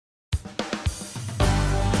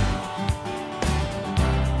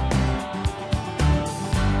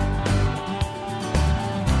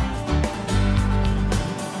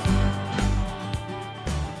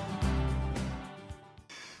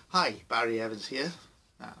Hi, Barrie Evans here.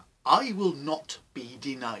 I will not be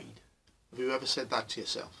denied. Have you ever said that to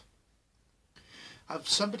yourself? Have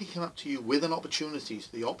somebody come up to you with an opportunity? So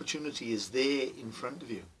the opportunity is there in front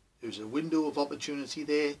of you. There's a window of opportunity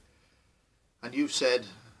there, and you've said,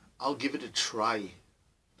 I'll give it a try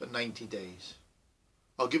for 90 days.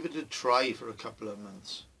 I'll give it a try for a couple of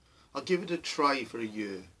months. I'll give it a try for a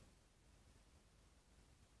year.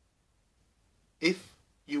 If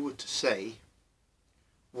you were to say,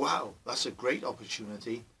 wow, that's a great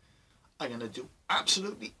opportunity, I'm going to do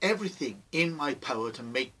absolutely everything in my power to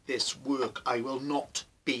make this work, I will not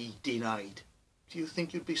be denied, do you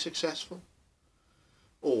think you'd be successful?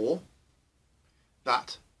 Or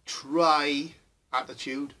that try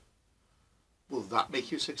attitude, will that make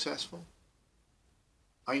you successful?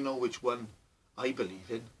 I know which one I believe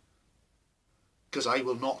in, because I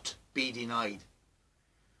will not be denied.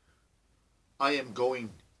 I am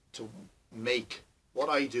going to make what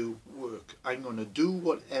I do work. I'm going to do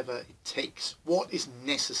whatever it takes, what is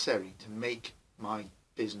necessary to make my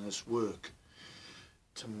business work,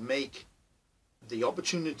 to make the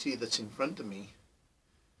opportunity that's in front of me,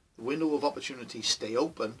 the window of opportunity, stay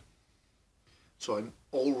open, so I'm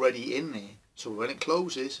already in there, so when it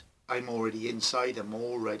closes I'm already inside, I'm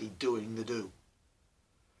already doing the do.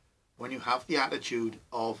 When you have the attitude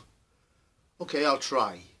of, okay, I'll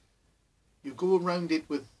try, you go around it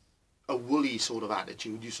with a woolly sort of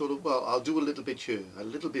attitude. You sort of, well, I'll do a little bit here, a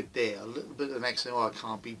little bit there, a little bit the next thing, oh, I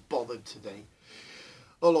can't be bothered today.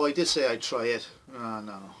 Although I did say I'd try it.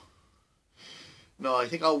 No, I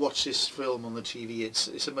think I'll watch this film on the TV.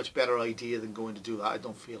 It's a much better idea than going to do that. I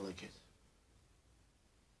don't feel like it.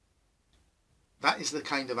 That is the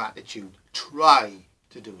kind of attitude try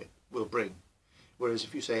to do it will bring. Whereas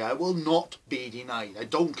if you say, I will not be denied, I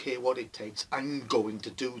don't care what it takes, I'm going to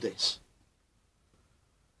do this.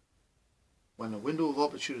 When a window of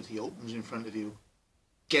opportunity opens in front of you,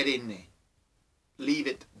 get in there. Leave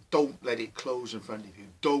it. Don't let it close in front of you.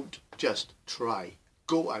 Don't just try.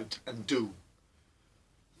 Go out and do.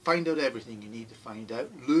 Find out everything you need to find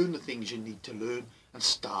out. Learn the things you need to learn and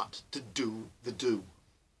start to do the do.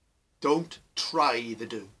 Don't try the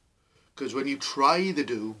do. Because when you try the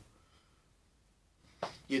do,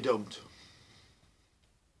 you don't.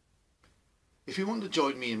 If you want to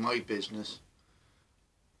join me in my business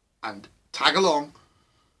and tag along,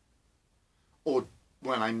 or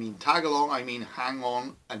when I mean tag along, I mean hang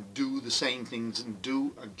on and do the same things and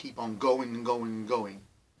do and keep on going and going and going.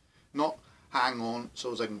 Not hang on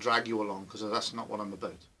so as I can drag you along, because that's not what I'm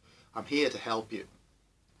about. I'm here to help you.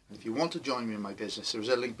 And if you want to join me in my business, there's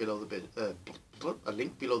a link below the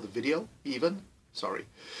video, even, sorry,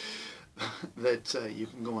 that you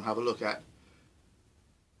can go and have a look at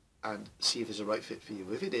and see if it's a right fit for you.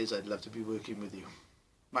 If it is, I'd love to be working with you.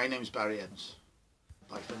 My name's Barrie Evans.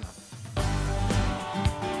 Bye for now.